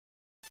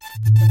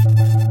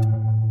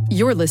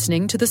You're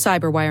listening to the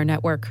Cyberwire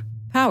Network,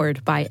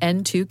 powered by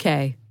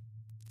N2K.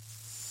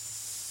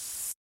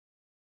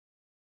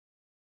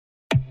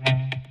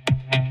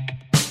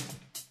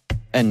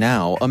 And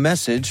now, a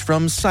message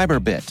from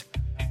Cyberbit.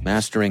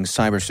 Mastering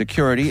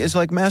cybersecurity is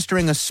like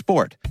mastering a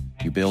sport.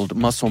 You build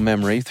muscle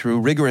memory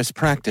through rigorous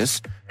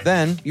practice,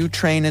 then you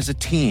train as a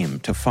team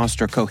to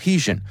foster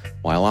cohesion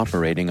while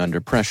operating under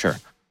pressure.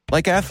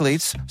 Like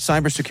athletes,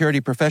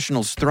 cybersecurity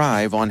professionals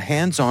thrive on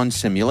hands-on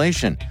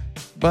simulation.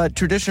 But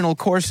traditional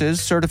courses,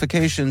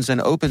 certifications,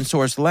 and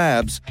open-source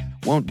labs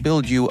won't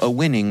build you a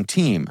winning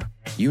team.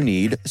 You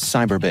need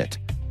Cyberbit.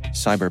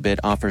 Cyberbit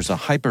offers a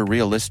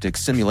hyper-realistic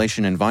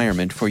simulation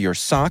environment for your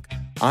SOC,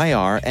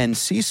 IR, and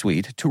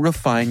C-suite to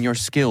refine your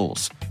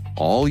skills,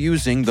 all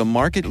using the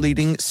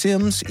market-leading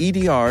SIMs,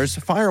 EDRs,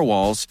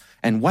 firewalls,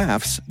 and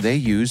WAFs they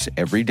use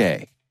every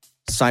day.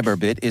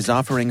 Cyberbit is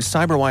offering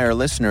Cyberwire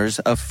listeners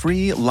a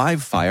free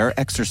live-fire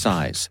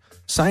exercise.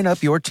 Sign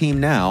up your team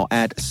now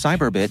at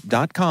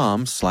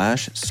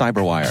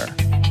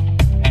cyberbit.com/cyberwire.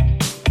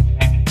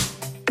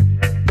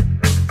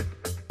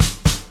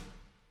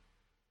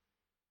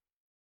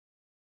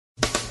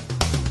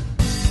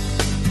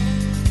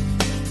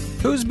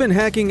 Who's been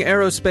hacking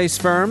aerospace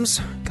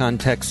firms?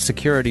 Context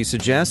Security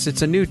suggests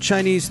it's a new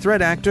Chinese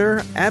threat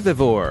actor,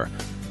 Avivore.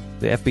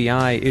 The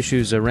FBI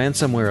issues a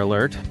ransomware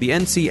alert. The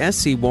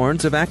NCSC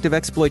warns of active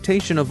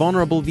exploitation of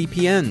vulnerable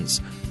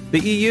VPNs. The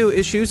EU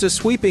issues a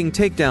sweeping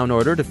takedown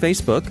order to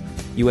Facebook.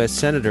 U.S.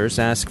 senators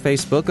ask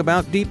Facebook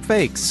about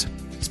deepfakes.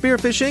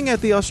 Spearphishing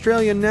at the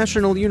Australian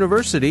National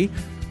University.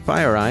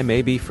 FireEye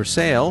may be for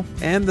sale.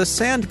 And the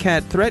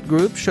SandCat threat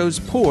group shows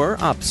poor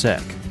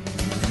opsec.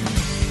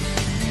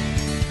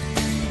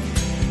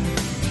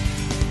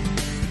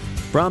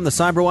 From the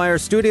Cyberwire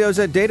studios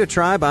at Data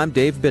Tribe, I'm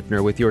Dave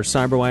Bittner with your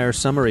Cyberwire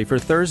summary for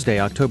Thursday,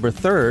 October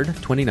 3rd,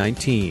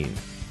 2019.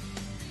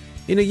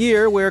 In a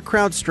year where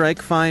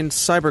CrowdStrike finds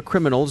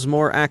cybercriminals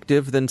more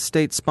active than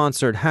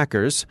state-sponsored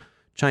hackers,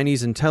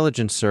 Chinese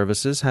intelligence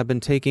services have been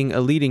taking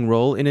a leading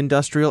role in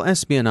industrial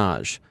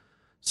espionage.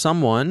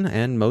 Someone,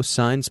 and most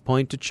signs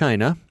point to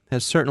China,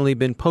 has certainly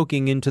been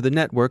poking into the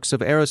networks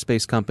of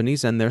aerospace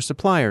companies and their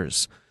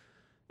suppliers.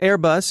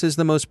 Airbus is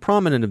the most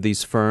prominent of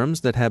these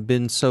firms that have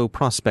been so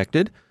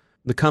prospected.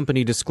 The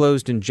company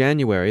disclosed in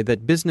January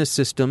that business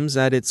systems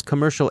at its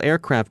commercial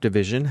aircraft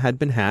division had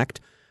been hacked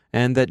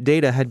and that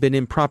data had been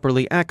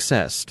improperly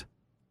accessed.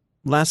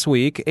 Last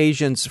week,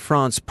 Agence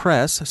France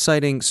Presse,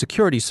 citing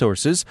security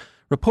sources,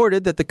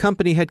 reported that the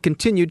company had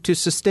continued to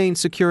sustain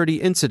security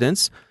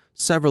incidents,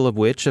 several of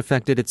which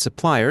affected its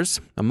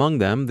suppliers, among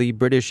them the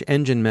British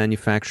engine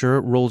manufacturer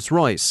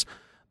Rolls-Royce,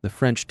 the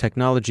French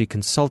technology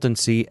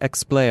consultancy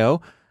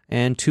Expleo,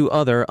 and two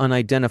other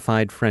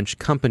unidentified French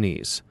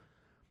companies.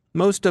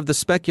 Most of the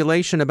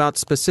speculation about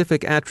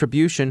specific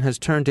attribution has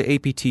turned to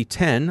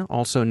APT-10,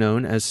 also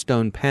known as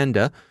Stone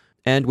Panda,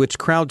 and which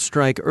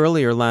CrowdStrike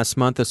earlier last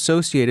month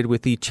associated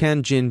with the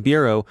Tianjin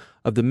Bureau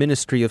of the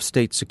Ministry of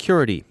State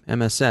Security,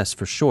 MSS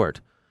for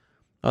short.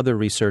 Other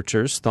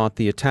researchers thought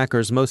the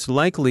attackers most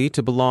likely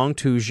to belong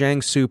to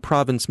Jiangsu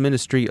Province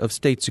Ministry of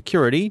State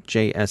Security,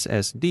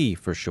 JSSD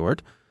for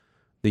short.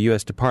 The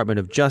U.S. Department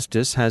of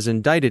Justice has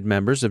indicted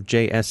members of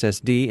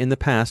JSSD in the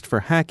past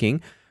for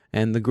hacking,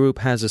 and the group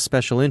has a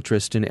special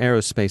interest in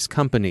aerospace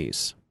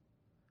companies.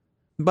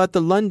 But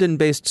the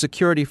London-based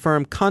security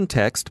firm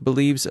Context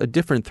believes a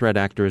different threat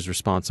actor is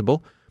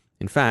responsible.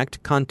 In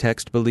fact,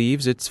 Context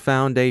believes it's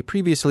found a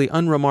previously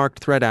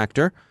unremarked threat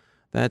actor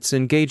that's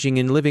engaging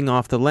in living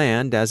off the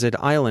land as it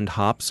island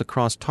hops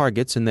across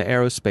targets in the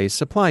aerospace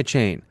supply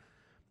chain.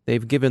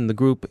 They've given the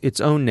group its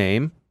own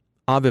name,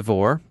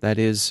 Avivore, that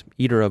is,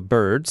 eater of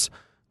birds,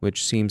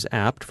 which seems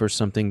apt for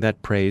something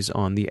that preys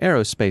on the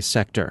aerospace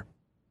sector.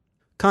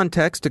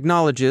 Context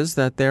acknowledges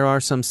that there are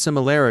some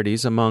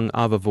similarities among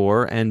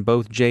Avivore and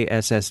both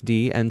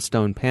JSSD and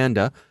Stone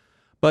Panda,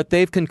 but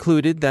they've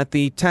concluded that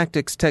the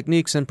tactics,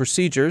 techniques, and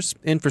procedures,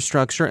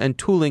 infrastructure, and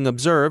tooling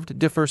observed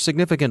differ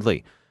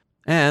significantly,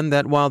 and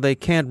that while they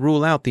can't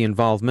rule out the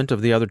involvement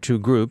of the other two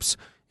groups,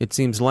 it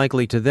seems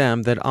likely to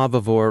them that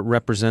Avivore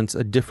represents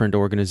a different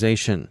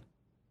organization.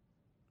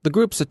 The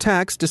group's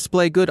attacks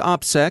display good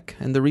OPSEC,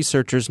 and the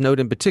researchers note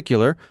in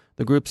particular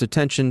the group's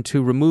attention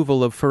to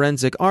removal of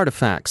forensic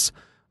artifacts,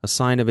 a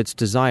sign of its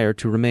desire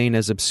to remain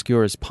as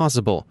obscure as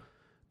possible.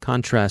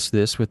 Contrast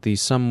this with the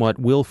somewhat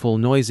willful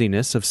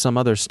noisiness of some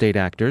other state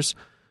actors.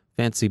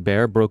 Fancy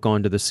Bear broke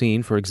onto the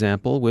scene, for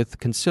example, with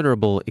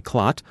considerable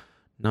éclat,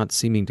 not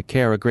seeming to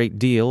care a great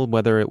deal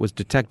whether it was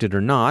detected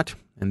or not,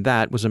 and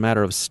that was a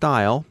matter of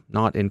style,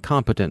 not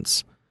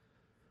incompetence.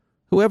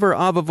 Whoever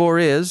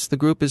Avivore is, the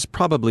group is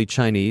probably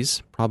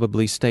Chinese,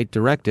 probably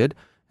state-directed,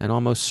 and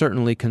almost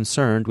certainly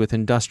concerned with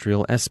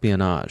industrial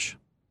espionage.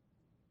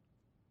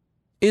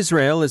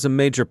 Israel is a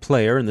major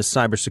player in the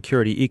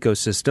cybersecurity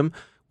ecosystem,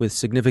 with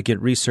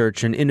significant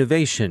research and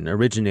innovation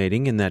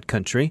originating in that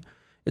country.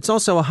 It's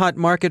also a hot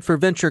market for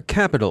venture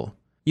capital.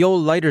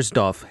 Joel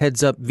Leitersdorf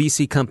heads up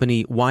VC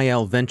company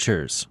YL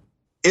Ventures.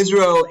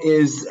 Israel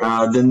is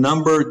the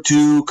number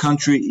 2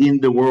 country in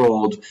the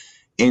world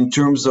in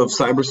terms of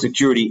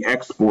cybersecurity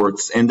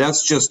exports, and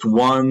that's just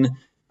one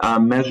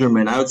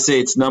measurement. I would say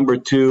it's number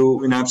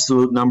 2 in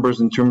absolute numbers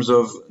in terms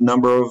of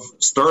number of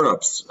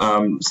startups,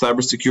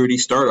 cybersecurity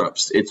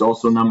startups. It's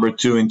also number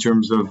 2 in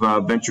terms of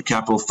venture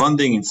capital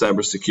funding in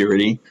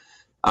cybersecurity.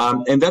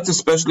 And that's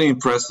especially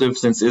impressive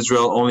since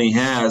Israel only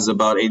has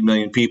about 8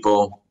 million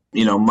people,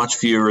 much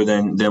fewer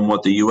than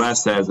what the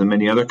U.S. has and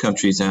many other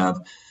countries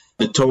have.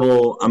 The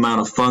total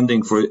amount of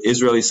funding for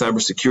Israeli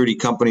cybersecurity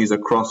companies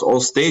across all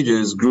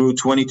stages grew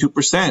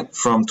 22%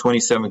 from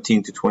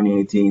 2017 to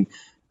 2018.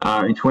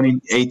 In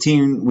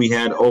 2018, we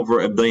had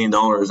over $1 billion,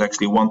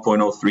 actually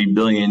 1.03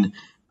 billion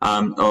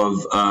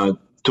of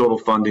total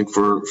funding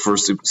for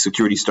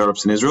security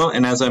startups in Israel.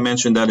 And as I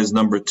mentioned, that is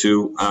number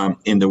 2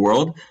 in the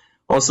world.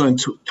 Also in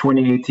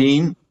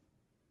 2018,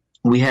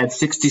 we had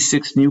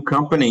 66 new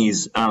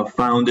companies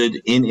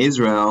founded in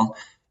Israel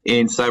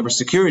in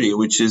cybersecurity,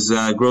 which is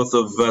a growth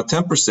of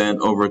 10%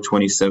 over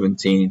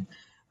 2017.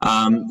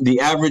 The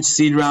average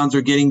seed rounds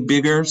are getting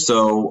bigger,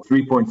 so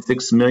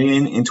 3.6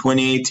 million in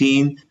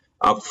 2018,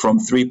 up from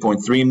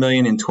 3.3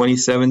 million in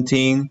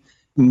 2017.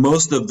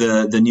 Most of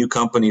the new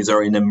companies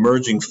are in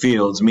emerging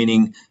fields,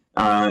 meaning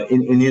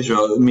in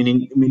Israel,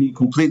 meaning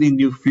completely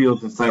new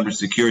fields in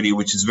cybersecurity,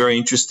 which is very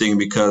interesting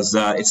because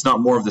it's not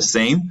more of the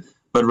same,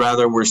 but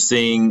rather we're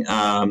seeing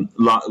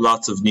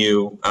lots of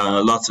new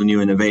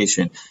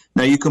innovation.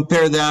 Now you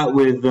compare that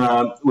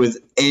with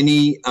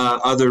any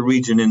other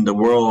region in the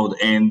world,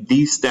 and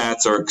these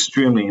stats are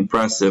extremely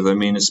impressive. I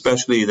mean,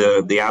 especially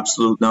the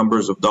absolute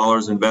numbers of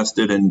dollars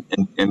invested and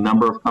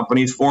number of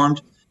companies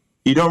formed.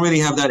 You don't really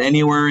have that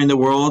anywhere in the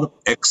world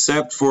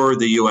except for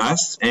the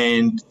U.S.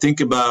 And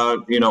think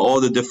about all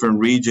the different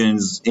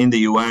regions in the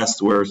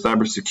U.S. where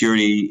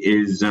cybersecurity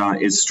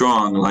is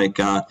strong, like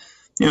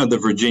the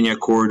Virginia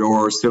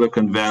corridor,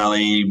 Silicon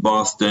Valley,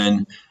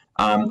 Boston,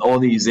 all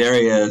these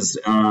areas.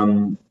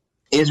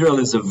 Israel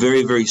is a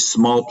very, very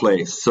small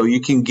place, so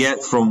you can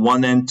get from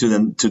one end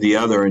to the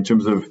other in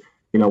terms of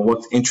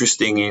what's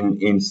interesting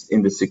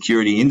in the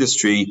security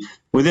industry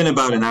within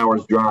about an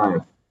hour's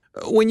drive.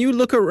 When you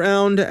look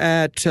around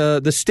at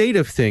the state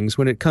of things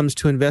when it comes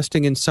to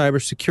investing in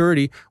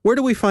cybersecurity, where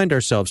do we find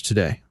ourselves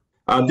today?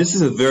 This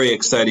is a very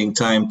exciting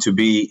time to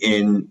be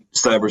in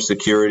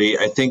cybersecurity.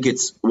 I think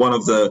it's one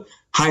of the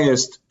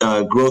highest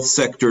growth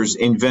sectors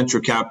in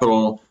venture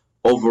capital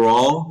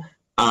overall.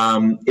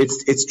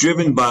 It's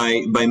driven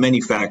by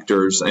many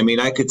factors. I mean,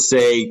 I could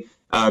say,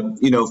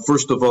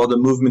 first of all, the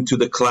movement to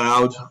the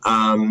cloud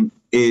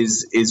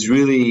is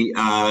really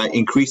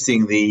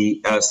increasing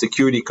the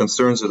security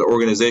concerns that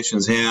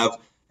organizations have,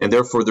 and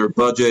therefore their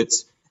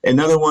budgets.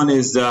 Another one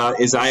is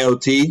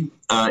IoT,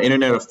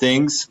 Internet of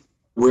Things.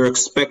 We're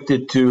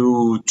expected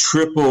to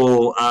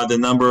triple the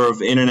number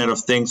of Internet of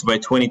Things by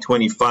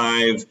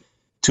 2025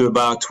 to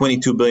about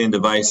 22 billion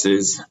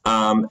devices,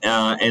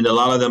 and a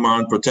lot of them are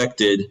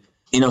unprotected.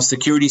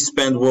 Security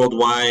spend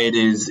worldwide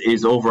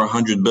is over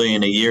 100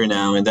 billion a year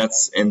now, and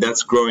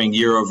that's growing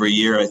year over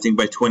year. I think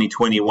by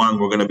 2021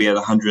 we're going to be at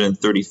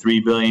 133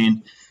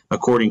 billion,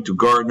 according to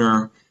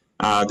Gartner.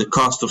 The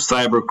cost of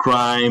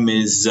cybercrime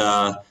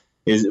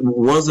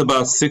was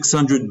about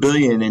 600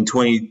 billion in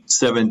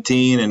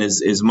 2017 and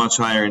is much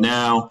higher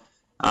now.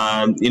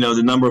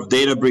 The number of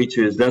data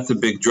breaches, that's a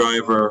big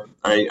driver.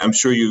 I'm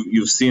sure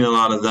you've seen a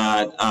lot of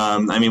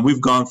that.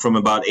 We've gone from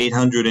about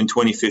 800 in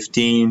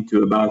 2015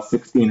 to about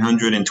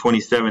 1,600 in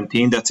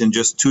 2017. That's in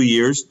just 2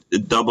 years, the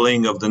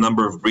doubling of the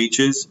number of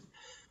breaches.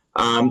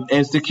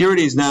 And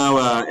security is now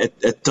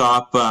a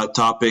top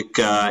topic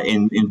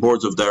in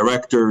boards of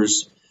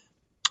directors.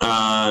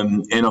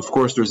 And of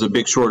course, there's a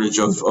big shortage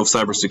of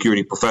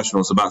cybersecurity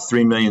professionals, about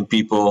 3 million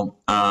people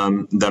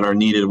that are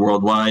needed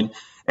worldwide.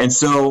 And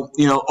so,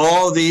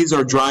 all these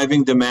are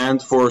driving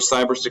demand for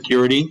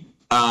cybersecurity.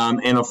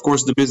 And of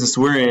course, the business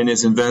we're in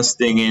is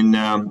investing in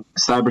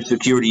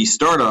cybersecurity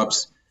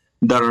startups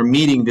that are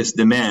meeting this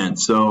demand.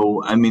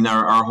 So,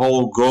 our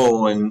whole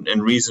goal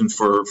and reason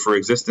for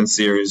existence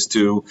here is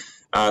to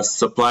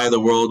supply the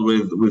world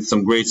with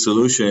some great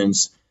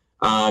solutions.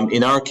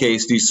 In our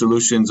case, these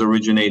solutions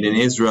originate in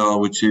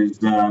Israel, which is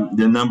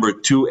the number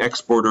 2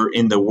 exporter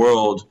in the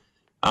world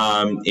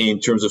in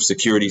terms of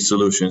security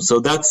solutions. So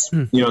that's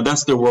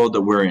the world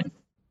that we're in.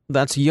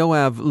 That's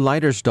Yoav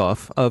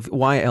Leitersdorf of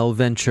YL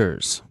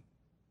Ventures.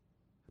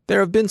 There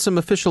have been some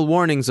official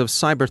warnings of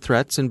cyber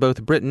threats in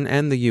both Britain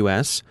and the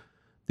U.S.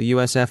 The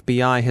U.S.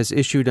 FBI has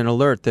issued an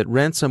alert that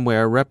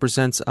ransomware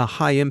represents a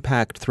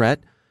high-impact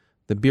threat.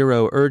 The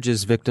Bureau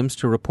urges victims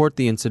to report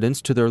the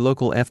incidents to their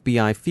local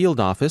FBI field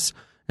office,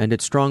 and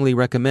it strongly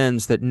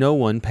recommends that no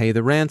one pay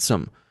the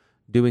ransom.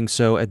 Doing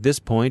so at this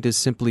point is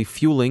simply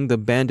fueling the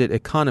bandit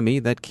economy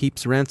that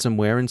keeps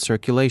ransomware in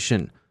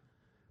circulation.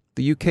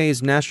 The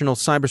UK's National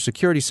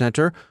Cybersecurity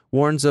Centre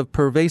warns of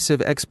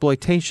pervasive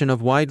exploitation of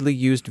widely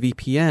used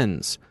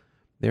VPNs.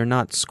 They're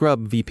not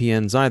scrub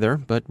VPNs either,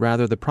 but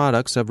rather the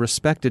products of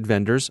respected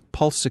vendors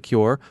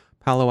PulseSecure,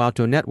 Palo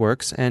Alto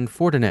Networks, and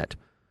Fortinet.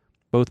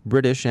 Both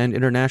British and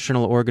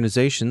international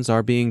organizations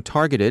are being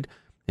targeted,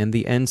 and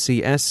the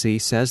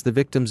NCSC says the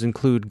victims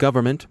include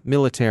government,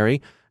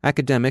 military,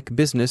 academic,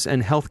 business,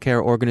 and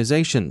healthcare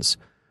organizations.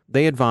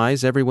 They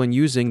advise everyone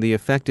using the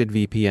affected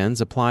VPNs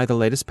apply the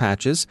latest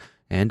patches,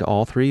 and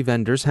all 3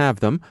 vendors have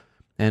them,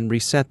 and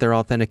reset their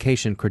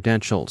authentication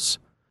credentials.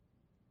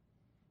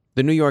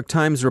 The New York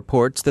Times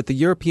reports that the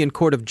European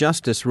Court of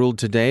Justice ruled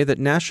today that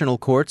national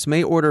courts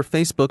may order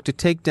Facebook to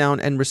take down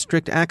and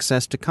restrict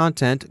access to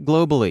content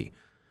globally.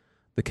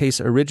 The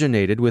case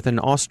originated with an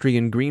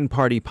Austrian Green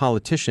Party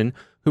politician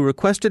who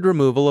requested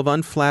removal of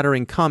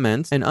unflattering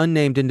comments an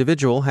unnamed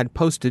individual had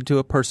posted to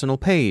a personal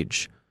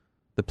page.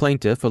 The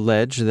plaintiff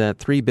alleged that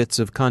 3 bits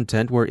of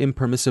content were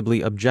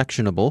impermissibly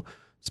objectionable.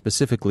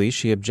 Specifically,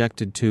 she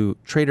objected to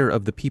traitor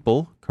of the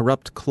people,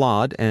 corrupt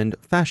clod, and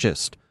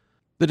fascist.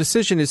 The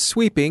decision is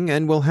sweeping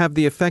and will have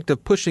the effect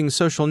of pushing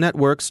social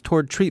networks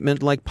toward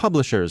treatment like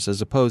publishers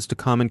as opposed to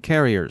common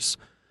carriers.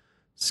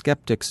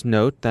 Skeptics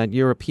note that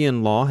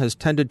European law has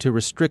tended to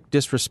restrict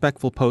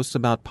disrespectful posts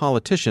about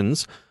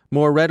politicians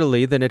more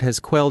readily than it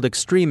has quelled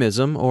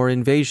extremism or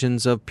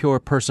invasions of pure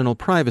personal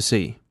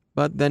privacy.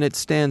 But then it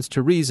stands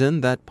to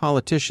reason that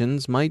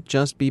politicians might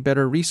just be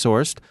better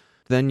resourced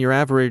than your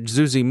average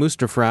Zuzi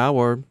Musterfrau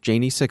or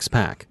Janie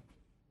Sixpack.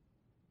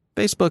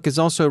 Facebook is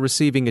also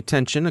receiving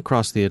attention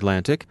across the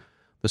Atlantic.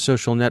 The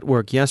social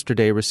network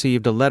yesterday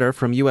received a letter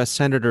from U.S.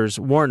 Senators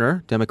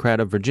Warner, Democrat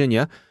of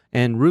Virginia,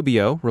 and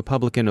Rubio,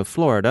 Republican of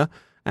Florida,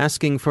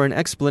 asking for an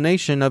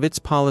explanation of its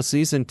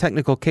policies and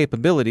technical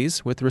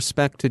capabilities with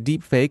respect to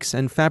deepfakes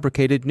and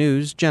fabricated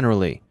news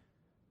generally.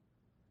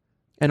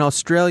 An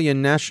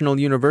Australian National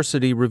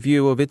University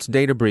review of its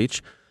data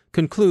breach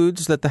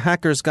concludes that the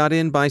hackers got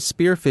in by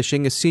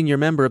spearphishing a senior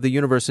member of the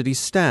university's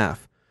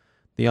staff.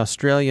 The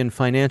Australian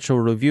Financial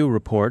Review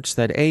reports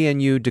that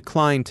ANU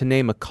declined to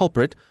name a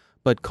culprit,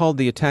 but called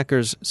the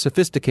attackers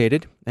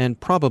sophisticated and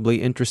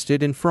probably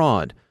interested in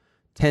fraud.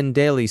 10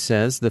 Daily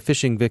says the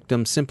phishing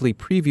victim simply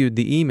previewed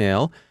the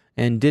email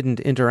and didn't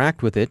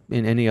interact with it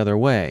in any other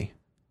way.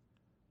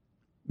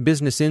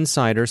 Business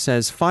Insider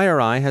says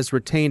FireEye has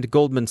retained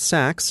Goldman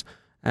Sachs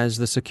as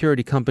the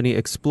security company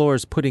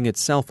explores putting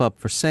itself up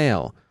for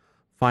sale.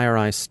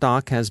 FireEye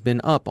stock has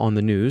been up on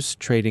the news,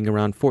 trading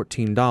around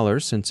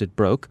 $14 since it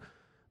broke.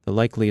 The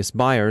likeliest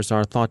buyers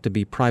are thought to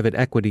be private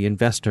equity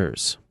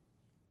investors.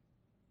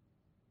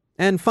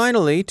 And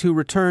finally, to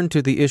return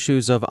to the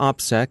issues of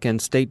opsec and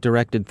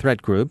state-directed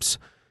threat groups,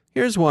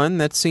 here's one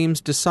that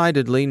seems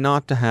decidedly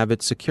not to have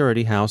its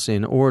security house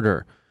in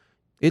order.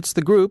 It's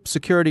the group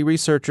security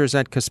researchers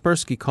at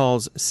Kaspersky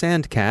calls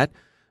SandCat,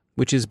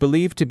 which is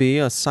believed to be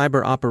a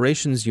cyber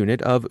operations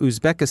unit of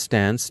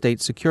Uzbekistan's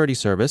State Security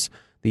Service,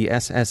 the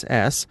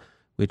SSS,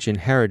 which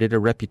inherited a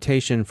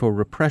reputation for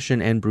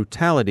repression and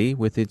brutality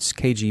with its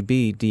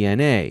KGB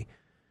DNA.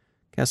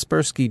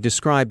 Kaspersky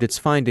described its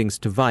findings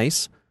to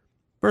Vice.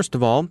 First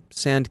of all,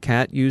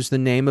 SandCat used the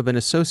name of an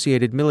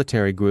associated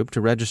military group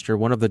to register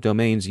one of the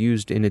domains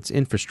used in its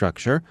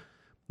infrastructure.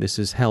 This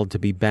is held to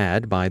be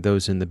bad by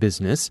those in the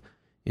business.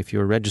 If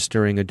you're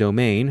registering a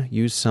domain,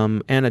 use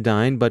some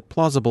anodyne but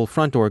plausible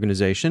front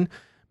organization,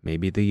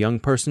 maybe the Young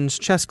Person's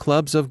Chess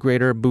Clubs of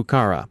Greater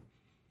Bukhara.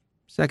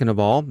 Second of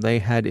all, they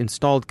had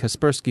installed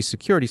Kaspersky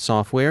security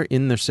software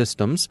in their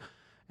systems,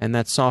 and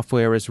that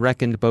software is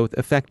reckoned both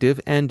effective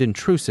and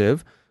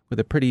intrusive, with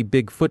a pretty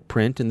big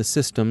footprint in the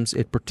systems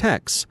it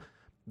protects.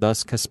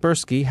 Thus,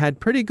 Kaspersky had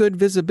pretty good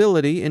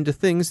visibility into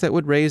things that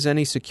would raise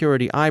any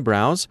security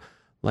eyebrows,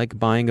 like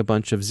buying a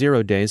bunch of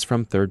 0 days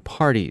from third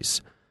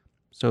parties.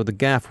 So the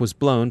gaff was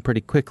blown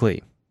pretty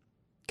quickly.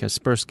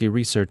 Kaspersky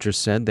researchers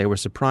said they were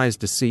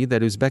surprised to see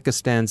that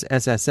Uzbekistan's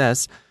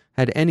SSS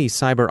had any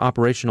cyber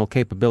operational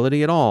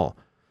capability at all.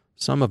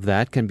 Some of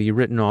that can be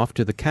written off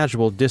to the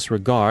casual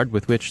disregard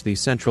with which the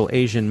Central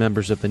Asian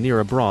members of the Near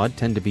Abroad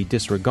tend to be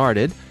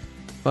disregarded,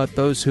 but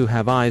those who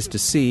have eyes to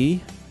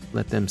see,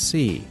 let them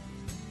see.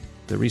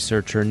 The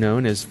researcher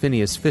known as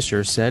Phineas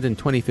Fisher said in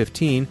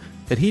 2015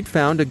 that he'd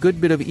found a good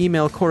bit of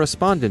email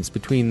correspondence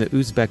between the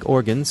Uzbek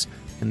organs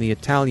and the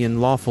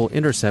Italian lawful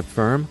intercept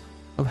firm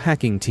of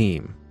Hacking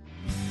Team.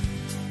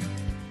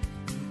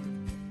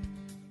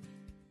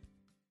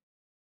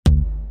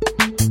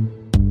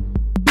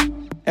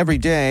 Every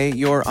day,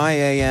 your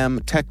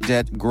IAM tech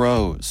debt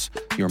grows.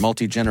 Your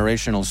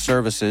multi-generational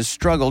services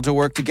struggle to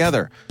work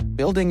together.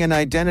 Building an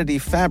identity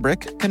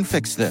fabric can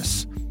fix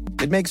this.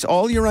 It makes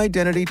all your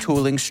identity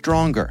tooling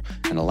stronger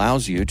and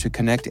allows you to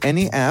connect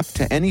any app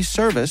to any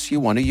service you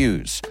want to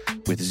use,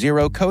 with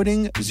zero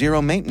coding,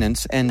 zero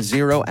maintenance, and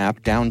zero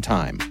app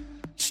downtime.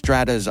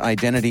 Strata's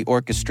identity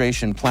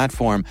orchestration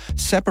platform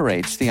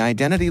separates the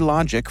identity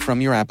logic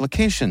from your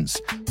applications,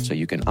 so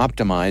you can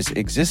optimize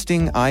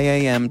existing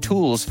IAM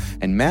tools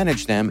and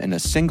manage them in a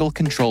single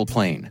control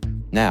plane.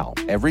 Now,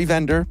 every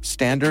vendor,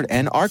 standard,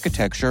 and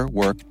architecture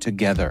work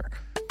together.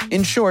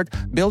 In short,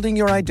 building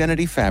your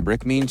identity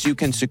fabric means you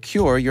can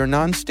secure your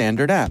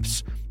non-standard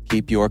apps,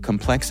 keep your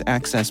complex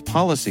access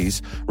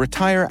policies,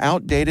 retire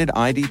outdated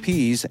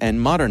IDPs, and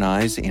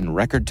modernize in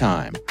record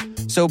time.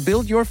 So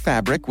build your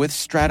fabric with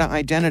Strata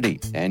Identity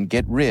and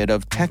get rid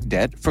of tech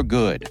debt for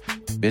good.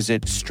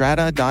 Visit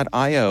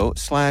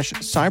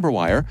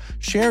strata.io/cyberwire,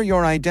 share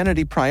your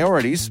identity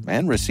priorities,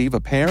 and receive a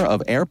pair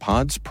of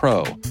AirPods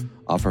Pro.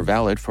 Offer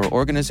valid for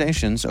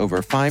organizations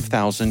over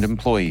 5,000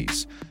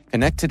 employees.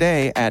 Connect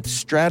today at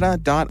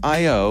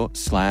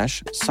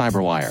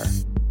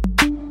strata.io/cyberwire.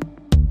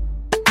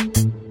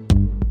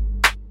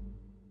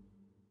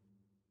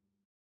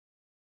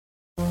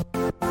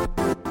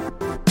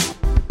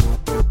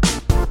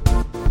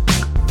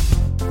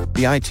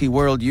 The IT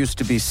world used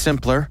to be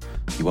simpler.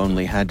 You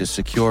only had to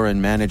secure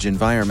and manage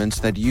environments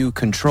that you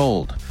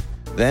controlled.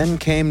 Then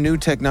came new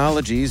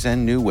technologies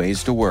and new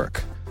ways to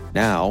work.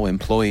 Now,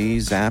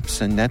 employees,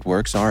 apps, and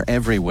networks are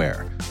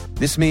everywhere.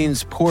 This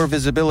means poor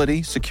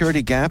visibility,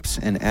 security gaps,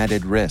 and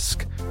added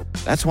risk.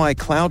 That's why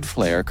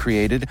Cloudflare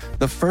created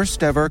the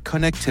first-ever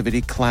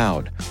connectivity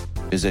cloud.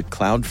 Visit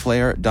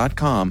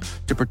cloudflare.com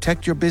to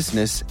protect your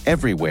business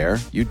everywhere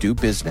you do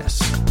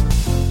business.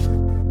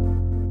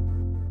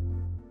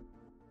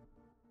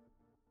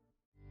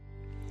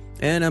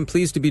 And I'm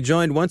pleased to be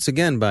joined once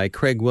again by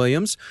Craig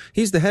Williams.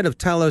 He's the head of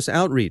Talos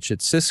Outreach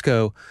at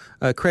Cisco.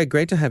 Craig,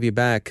 great to have you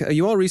back.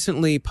 You all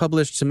recently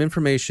published some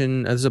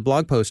information. There's a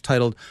blog post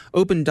titled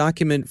Open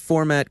Document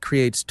Format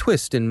Creates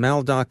Twist in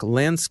Maldoc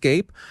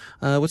Landscape.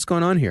 What's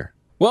going on here?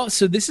 Well,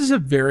 so this is a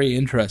very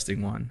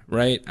interesting one,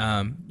 right?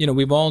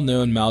 We've all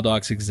known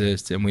Maldocs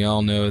exist, and we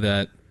all know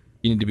that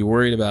you need to be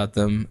worried about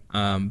them.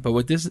 But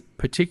what this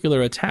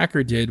particular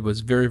attacker did was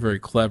very, very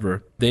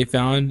clever. They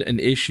found an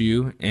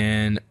issue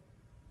in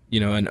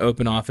an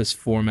open office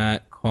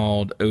format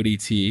called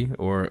ODT,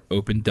 or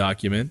Open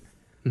Document.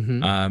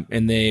 Mm-hmm.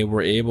 And they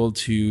were able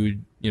to,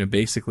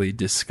 basically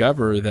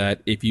discover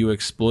that if you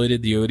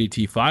exploited the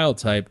ODT file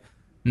type,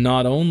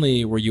 not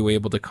only were you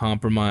able to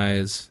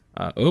compromise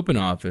Open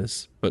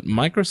Office, but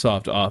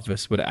Microsoft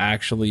Office would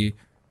actually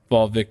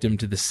fall victim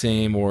to the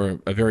same or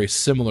a very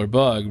similar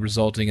bug,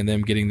 resulting in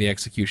them getting the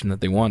execution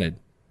that they wanted.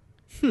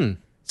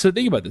 So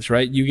think about this,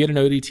 right? You get an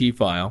ODT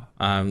file,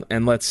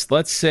 and let's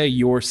say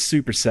you're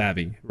super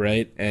savvy,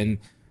 right? And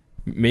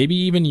maybe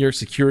even your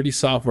security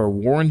software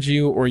warns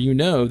you, or you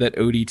know that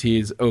ODT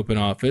is Open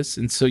Office,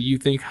 and so you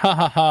think,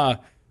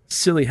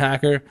 silly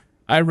hacker,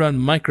 I run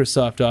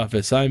Microsoft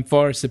Office. I'm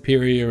far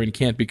superior and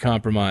can't be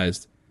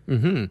compromised.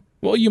 Mm-hmm.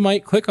 Well, you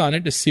might click on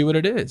it to see what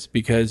it is,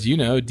 because you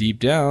know deep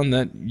down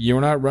that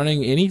you're not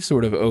running any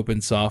sort of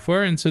open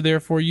software, and so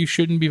therefore you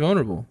shouldn't be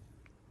vulnerable.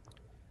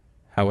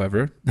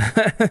 However,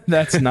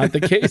 that's not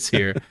the case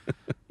here.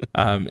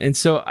 And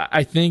so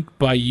I think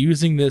by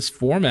using this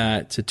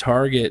format to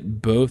target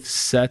both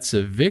sets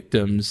of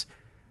victims,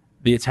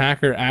 the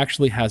attacker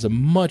actually has a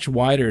much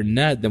wider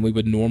net than we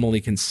would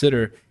normally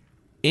consider.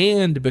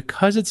 And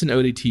because it's an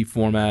ODT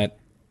format,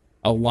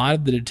 a lot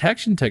of the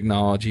detection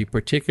technology,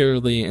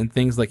 particularly in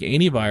things like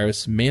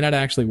antivirus, may not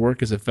actually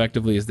work as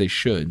effectively as they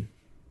should.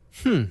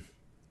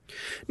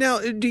 Now,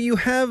 do you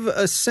have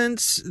a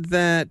sense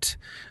that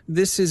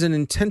this is an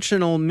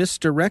intentional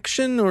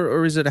misdirection,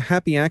 or is it a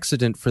happy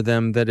accident for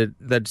them that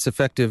it's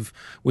effective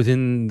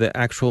within the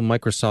actual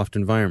Microsoft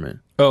environment?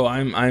 Oh,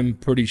 I'm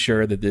pretty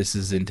sure that this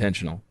is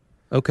intentional.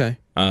 Okay.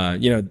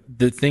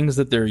 The things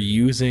that they're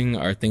using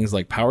are things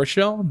like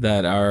PowerShell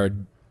that are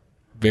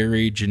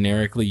very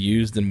generically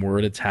used in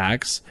word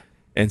attacks.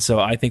 And so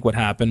I think what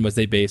happened was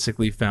they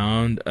basically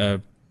found a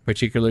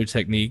particular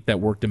technique that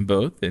worked in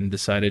both and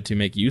decided to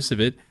make use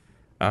of it.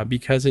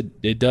 Because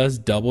it does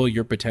double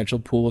your potential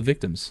pool of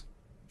victims.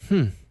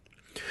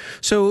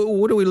 So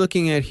what are we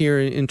looking at here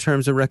in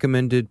terms of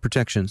recommended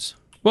protections?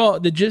 Well,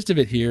 the gist of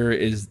it here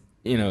is,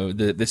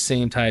 the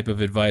same type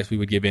of advice we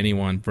would give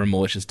anyone for a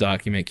malicious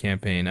document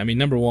campaign. I mean,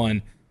 number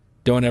one,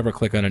 don't ever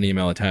click on an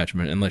email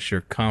attachment unless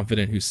you're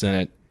confident who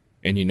sent it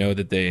and you know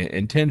that they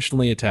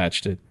intentionally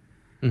attached it.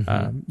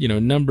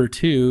 Mm-hmm. Number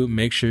two,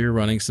 make sure you're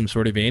running some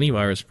sort of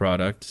antivirus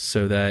product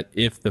so that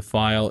if the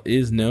file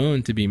is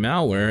known to be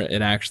malware,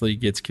 it actually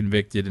gets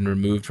convicted and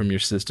removed from your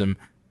system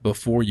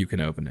before you can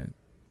open it.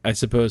 I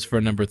suppose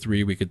for number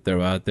three, we could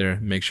throw out there,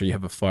 make sure you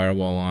have a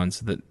firewall on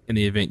so that in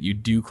the event you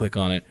do click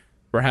on it,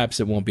 perhaps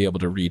it won't be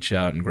able to reach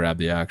out and grab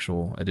the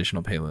actual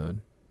additional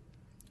payload.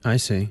 I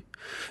see.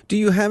 Do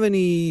you have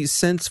any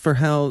sense for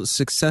how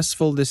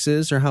successful this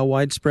is or how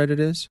widespread it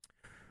is?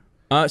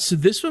 So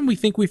this one we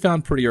think we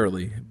found pretty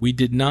early. We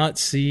did not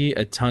see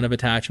a ton of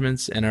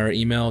attachments in our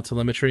email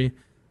telemetry.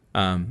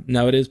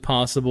 Now, it is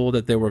possible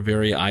that there were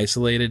very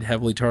isolated,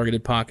 heavily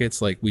targeted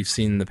pockets like we've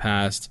seen in the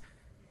past,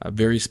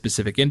 very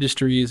specific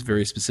industries,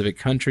 very specific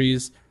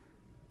countries.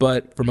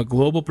 But from a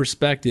global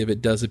perspective, it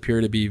does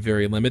appear to be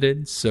very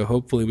limited. So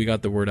hopefully we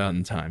got the word out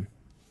in time.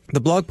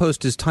 The blog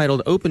post is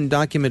titled Open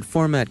Document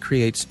Format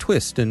Creates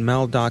Twist in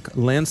Maldoc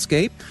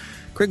Landscape.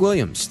 Craig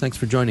Williams, thanks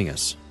for joining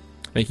us.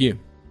 Thank you.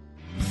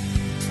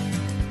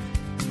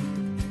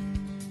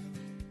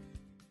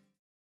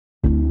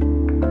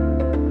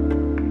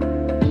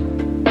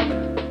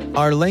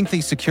 Are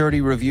lengthy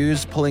security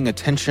reviews pulling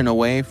attention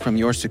away from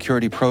your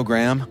security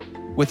program?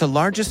 With the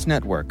largest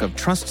network of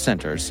trust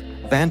centers,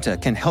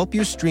 Vanta can help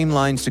you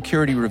streamline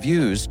security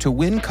reviews to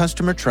win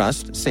customer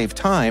trust, save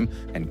time,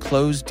 and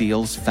close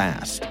deals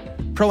fast.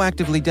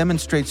 Proactively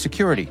demonstrate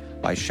security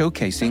by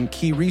showcasing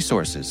key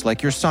resources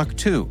like your SOC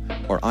 2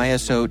 or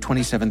ISO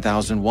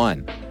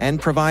 27001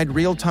 and provide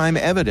real-time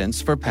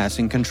evidence for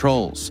passing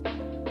controls.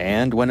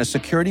 And when a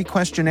security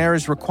questionnaire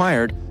is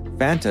required,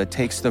 Vanta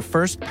takes the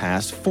first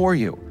pass for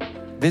you.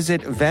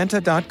 Visit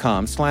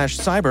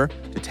vanta.com/cyber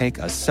to take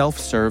a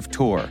self-serve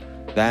tour.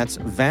 That's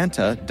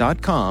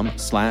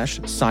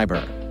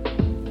vanta.com/cyber.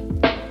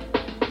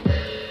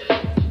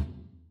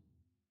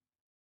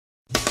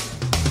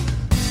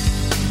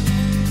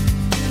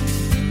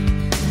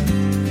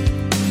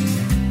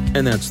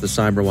 And that's the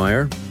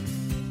Cyberwire.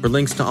 For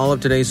links to all of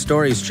today's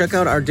stories, check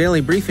out our daily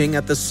briefing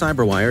at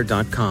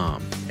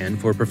thecyberwire.com. And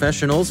for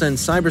professionals and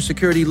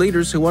cybersecurity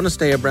leaders who want to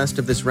stay abreast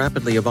of this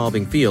rapidly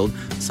evolving field,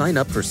 sign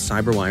up for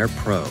Cyberwire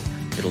Pro.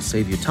 It'll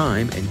save you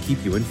time and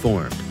keep you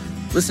informed.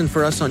 Listen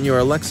for us on your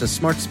Alexa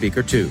smart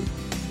speaker, too.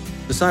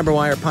 The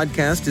Cyberwire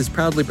podcast is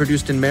proudly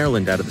produced in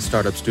Maryland out of the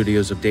startup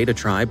studios of Data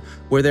Tribe,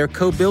 where they're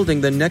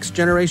co-building the next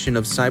generation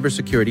of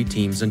cybersecurity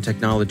teams and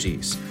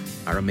technologies.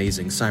 Our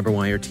amazing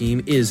Cyberwire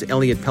team is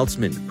Elliot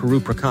Peltzman, Puru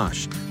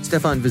Prakash,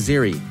 Stefan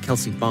Vaziri,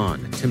 Kelsey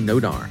Bond, Tim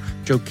Nodar,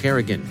 Joe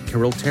Kerrigan,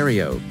 Carol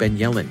Terrio, Ben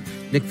Yellen,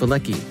 Nick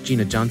Valecki,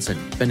 Gina Johnson,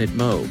 Bennett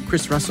Moe,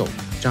 Chris Russell,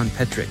 John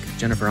Petrick,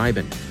 Jennifer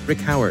Iben, Rick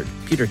Howard,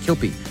 Peter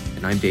Kilpie,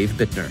 and I'm Dave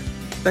Bittner.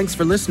 Thanks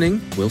for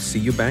listening. We'll see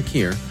you back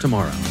here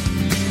tomorrow.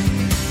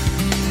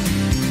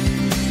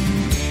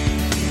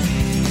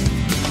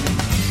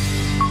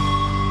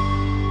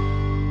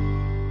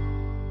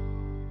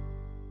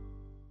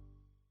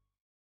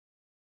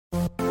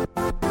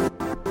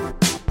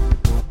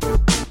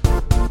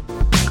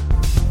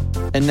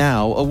 And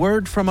now, a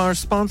word from our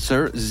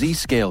sponsor,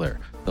 Zscaler,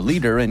 the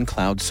leader in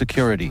cloud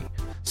security.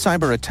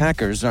 Cyber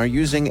attackers are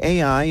using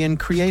AI in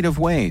creative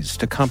ways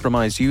to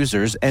compromise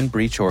users and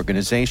breach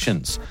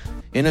organizations.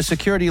 In a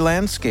security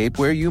landscape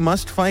where you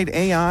must fight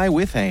AI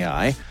with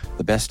AI,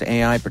 the best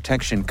AI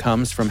protection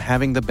comes from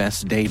having the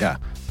best data.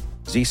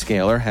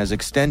 Zscaler has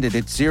extended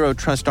its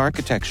zero-trust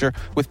architecture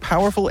with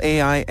powerful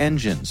AI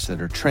engines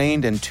that are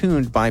trained and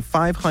tuned by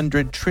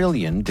 500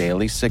 trillion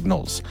daily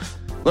signals.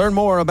 Learn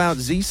more about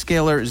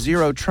Zscaler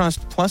Zero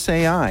Trust Plus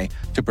AI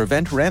to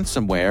prevent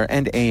ransomware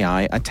and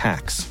AI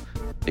attacks.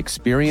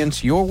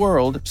 Experience your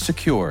world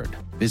secured.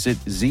 Visit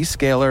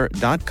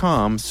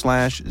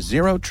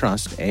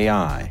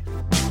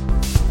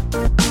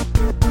zscaler.com/zerotrustai.